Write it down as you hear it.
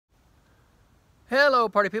Hello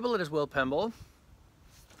party people, it is Will Pemble.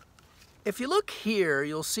 If you look here,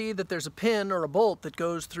 you'll see that there's a pin or a bolt that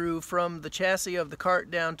goes through from the chassis of the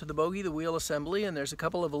cart down to the bogie, the wheel assembly, and there's a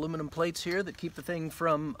couple of aluminum plates here that keep the thing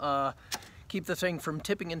from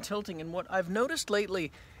tipping and tilting. And what I've noticed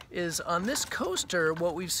lately is on this coaster,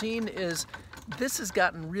 what we've seen is this has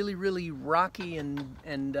gotten really rocky and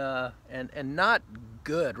not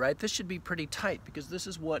good, right? This should be pretty tight because this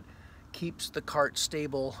is what keeps the cart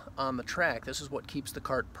stable on the track. This is what keeps the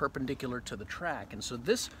cart perpendicular to the track. And so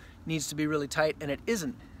this needs to be really tight, and it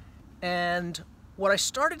isn't. And what I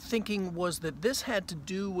started thinking was that this had to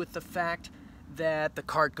do with the fact that the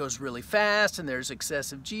cart goes really fast and there's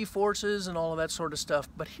excessive G-forces and all of that sort of stuff.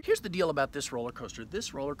 But here's the deal about this roller coaster.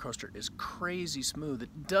 This roller coaster is crazy smooth.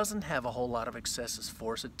 It doesn't have a whole lot of excessive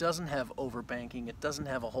force. It doesn't have overbanking. It doesn't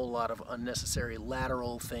have a whole lot of unnecessary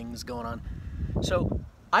lateral things going on. So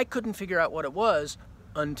I couldn't figure out what it was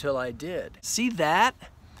until I did. See that?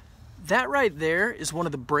 That right there is one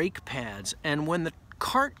of the brake pads, and when the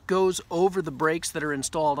cart goes over the brakes that are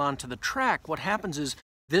installed onto the track, what happens is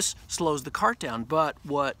this slows the cart down, but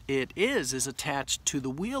what it is attached to the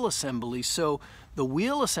wheel assembly, so the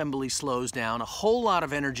wheel assembly slows down, a whole lot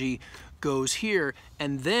of energy goes here,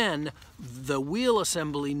 and then the wheel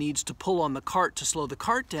assembly needs to pull on the cart to slow the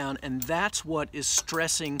cart down, and that's what is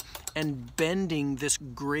stressing and bending this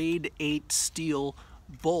grade 8 steel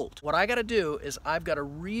bolt. What I got to do is I've got to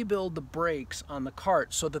rebuild the brakes on the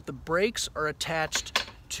cart so that the brakes are attached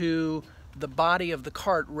to the body of the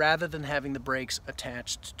cart rather than having the brakes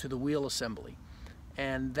attached to the wheel assembly.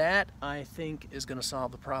 And that, I think, is going to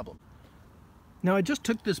solve the problem. Now, I just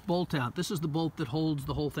took this bolt out. This is the bolt that holds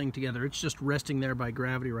the whole thing together. It's just resting there by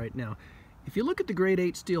gravity right now. If you look at the grade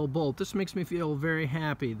 8 steel bolt, this makes me feel very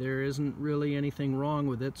happy. There isn't really anything wrong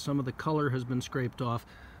with it. Some of the color has been scraped off,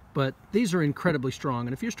 but these are incredibly strong.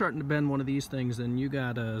 And if you're starting to bend one of these things, then you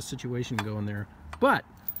got a situation going there. But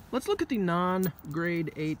let's look at the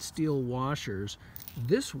non-grade 8 steel washers.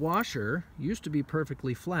 This washer used to be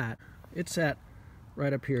perfectly flat. It sat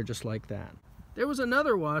right up here just like that. There was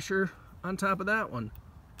another washer on top of that one,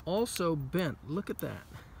 also bent. Look at that.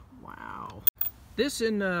 Wow. This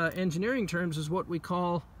in engineering terms is what we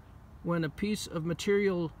call when a piece of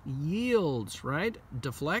material yields, right?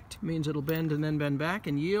 Deflect means it'll bend and then bend back,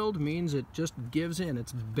 and yield means it just gives in,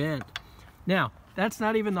 it's bent. Now, that's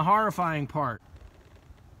not even the horrifying part.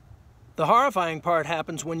 The horrifying part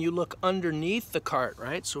happens when you look underneath the cart,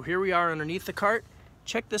 right? So here we are underneath the cart.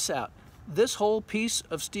 Check this out. This whole piece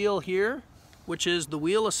of steel here, which is the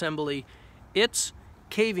wheel assembly, it's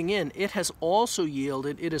caving in. It has also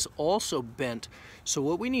yielded. It is also bent. So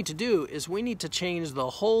what we need to do is we need to change the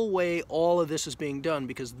whole way all of this is being done,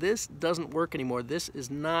 because this doesn't work anymore. This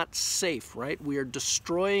is not safe, right? We are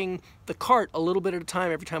destroying the cart a little bit at a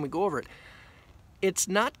time every time we go over it. It's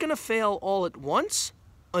not going to fail all at once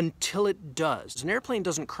until it does. An airplane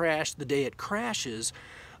doesn't crash the day it crashes.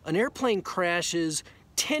 An airplane crashes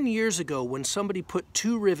 10 years ago when somebody put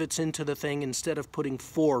 2 rivets into the thing instead of putting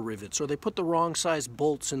 4 rivets, or they put the wrong size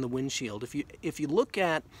bolts in the windshield. If you look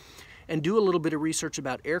at and do a little bit of research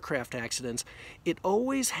about aircraft accidents, it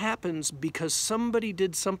always happens because somebody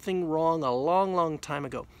did something wrong a long time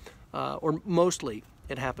ago, or mostly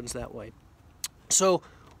it happens that way. So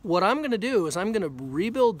what I'm going to do is I'm going to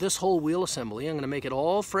rebuild this whole wheel assembly. I'm going to make it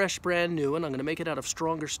all fresh, brand new, and I'm going to make it out of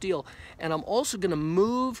stronger steel. And I'm also going to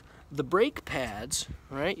move the brake pads,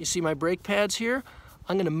 right? You see my brake pads here?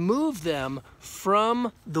 I'm going to move them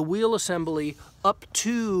from the wheel assembly up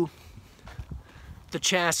to the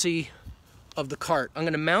chassis of the cart. I'm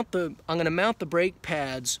going to mount the brake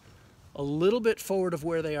pads a little bit forward of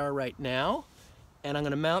where they are right now, and I'm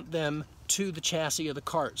going to mount them to the chassis of the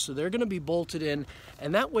cart. So they're going to be bolted in,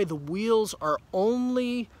 and that way the wheels are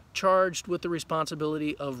only charged with the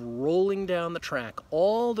responsibility of rolling down the track.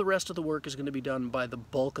 All the rest of the work is going to be done by the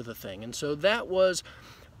bulk of the thing. And so that was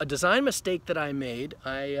a design mistake that I made.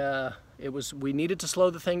 We needed to slow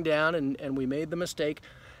the thing down, and we made the mistake.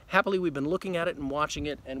 Happily, we've been looking at it and watching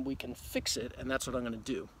it, and we can fix it, and that's what I'm going to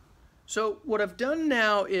do. So what I've done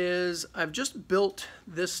now is I've just built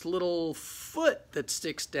this little foot that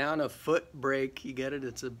sticks down, a foot brake. You get it?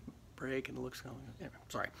 It's a brake, and it looks kind of, anyway,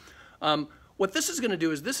 sorry. What this is going to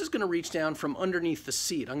do is this is going to reach down from underneath the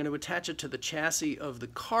seat. I'm going to attach it to the chassis of the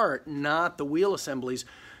cart, not the wheel assemblies,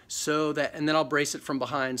 so that, and then I'll brace it from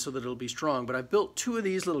behind so that it'll be strong. But I've built 2 of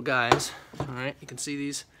these little guys. All right, you can see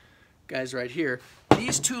these guys right here.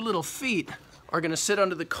 These 2 little feet are going to sit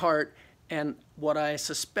under the cart, and what I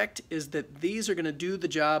suspect is that these are going to do the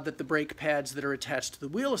job that the brake pads that are attached to the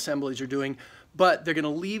wheel assemblies are doing, but they're going to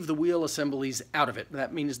leave the wheel assemblies out of it.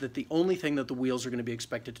 That means that the only thing that the wheels are going to be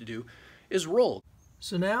expected to do is roll.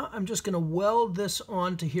 So now I'm just going to weld this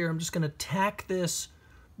onto here. I'm just going to tack this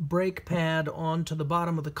brake pad onto the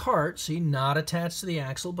bottom of the cart. See, not attached to the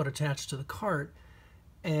axle, but attached to the cart.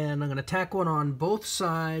 And I'm going to tack one on both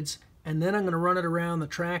sides, and then I'm going to run it around the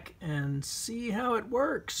track and see how it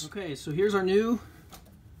works. Okay, so here's our new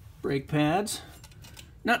brake pads.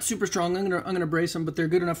 Not super strong. I'm gonna brace them, but they're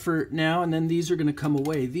good enough for now. And then these are going to come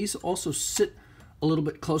away. These also sit a little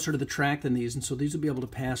bit closer to the track than these, and so these will be able to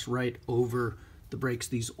pass right over the brakes,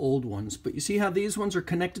 these old ones. But you see how these ones are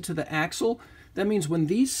connected to the axle? That means when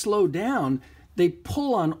these slow down, they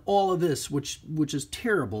pull on all of this, which is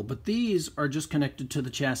terrible. But these are just connected to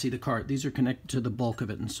the chassis of the cart. These are connected to the bulk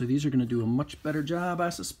of it, and so these are going to do a much better job, I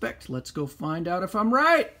suspect. Let's go find out if I'm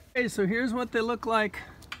right. Okay, so here's what they look like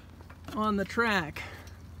on the track.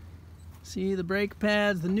 See the brake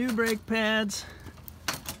pads, the new brake pads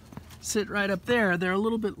sit right up there. They're a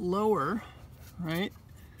little bit lower, right,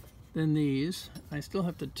 than these. I still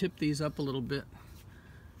have to tip these up a little bit,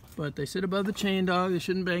 but they sit above the chain dog. They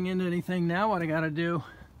shouldn't bang into anything. Now what I gotta do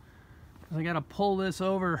is I gotta pull this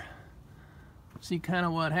over, see kind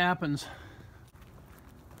of what happens.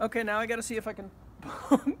 Okay, now I gotta see if I can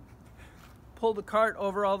pull the cart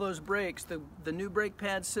over all those brakes. The new brake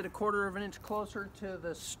pads sit 1/4 of an inch closer to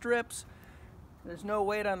the strips. There's no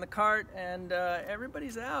weight on the cart, and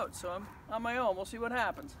everybody's out, so I'm on my own. We'll see what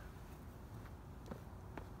happens.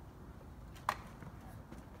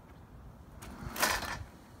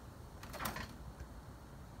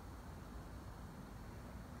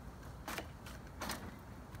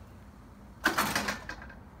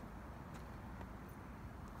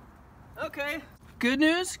 Okay. Good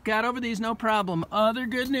news, got over these no problem. Other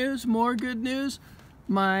good news, more good news,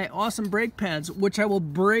 my awesome brake pads, which I will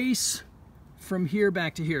brace from here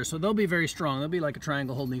back to here. So they'll be very strong. They'll be like a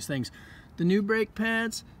triangle holding these things. The new brake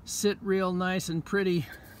pads sit real nice and pretty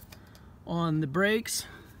on the brakes.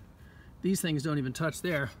 These things don't even touch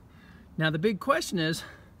there. Now the big question is,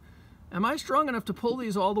 am I strong enough to pull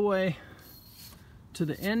these all the way to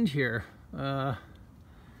the end here? And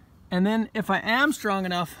then if I am strong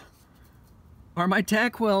enough, are my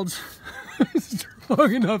tack welds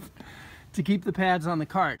strong enough to keep the pads on the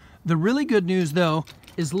cart? The really good news though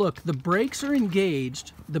is, look, the brakes are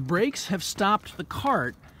engaged, the brakes have stopped the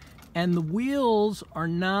cart, and the wheels are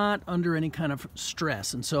not under any kind of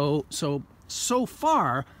stress. And so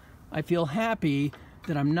far I feel happy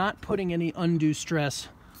that I'm not putting any undue stress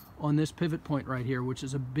on this pivot point right here, which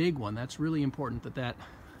is a big one. That's really important that that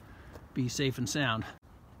be safe and sound.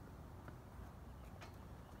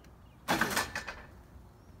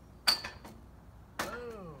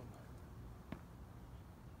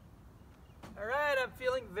 I'm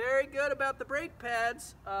feeling very good about the brake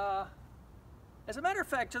pads. As a matter of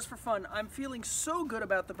fact, just for fun, I'm feeling so good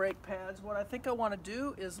about the brake pads, what I think I want to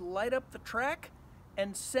do is light up the track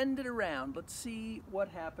and send it around. Let's see what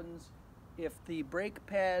happens if the brake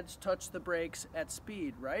pads touch the brakes at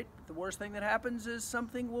speed, right? The worst thing that happens is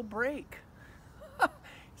something will break.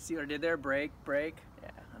 See what I did there? Brake, brake. Yeah,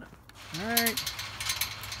 I know. All right.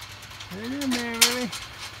 Put it in there, baby.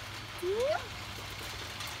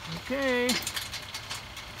 Okay.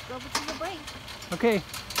 Okay,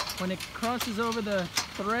 when it crosses over the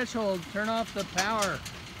threshold, turn off the power.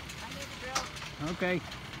 Okay.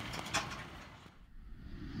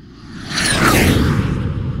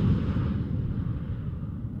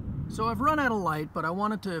 So I've run out of light, but I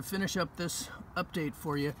wanted to finish up this update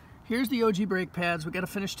for you. Here's the OG brake pads. We got to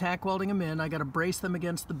finish tack welding them in. I got to brace them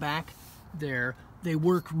against the back there. They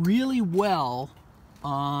work really well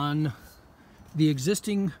on the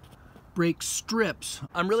existing brake strips.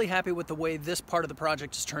 I'm really happy with the way this part of the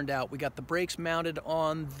project has turned out. We got the brakes mounted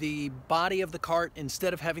on the body of the cart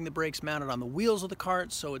instead of having the brakes mounted on the wheels of the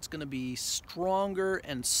cart, so it's going to be stronger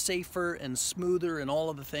and safer and smoother and all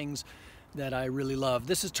of the things that I really love.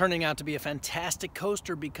 This is turning out to be a fantastic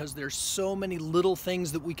coaster because there's so many little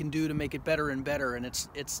things that we can do to make it better and better, and it's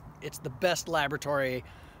the best laboratory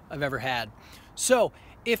I've ever had. So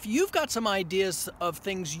if you've got some ideas of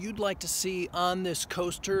things you'd like to see on this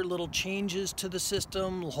coaster, little changes to the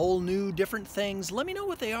system, whole new different things, let me know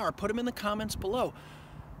what they are. Put them in the comments below.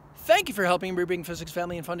 Thank you for helping me bring physics,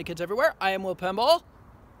 family, and fun to kids everywhere. I am Will Pemble,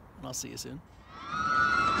 and I'll see you soon.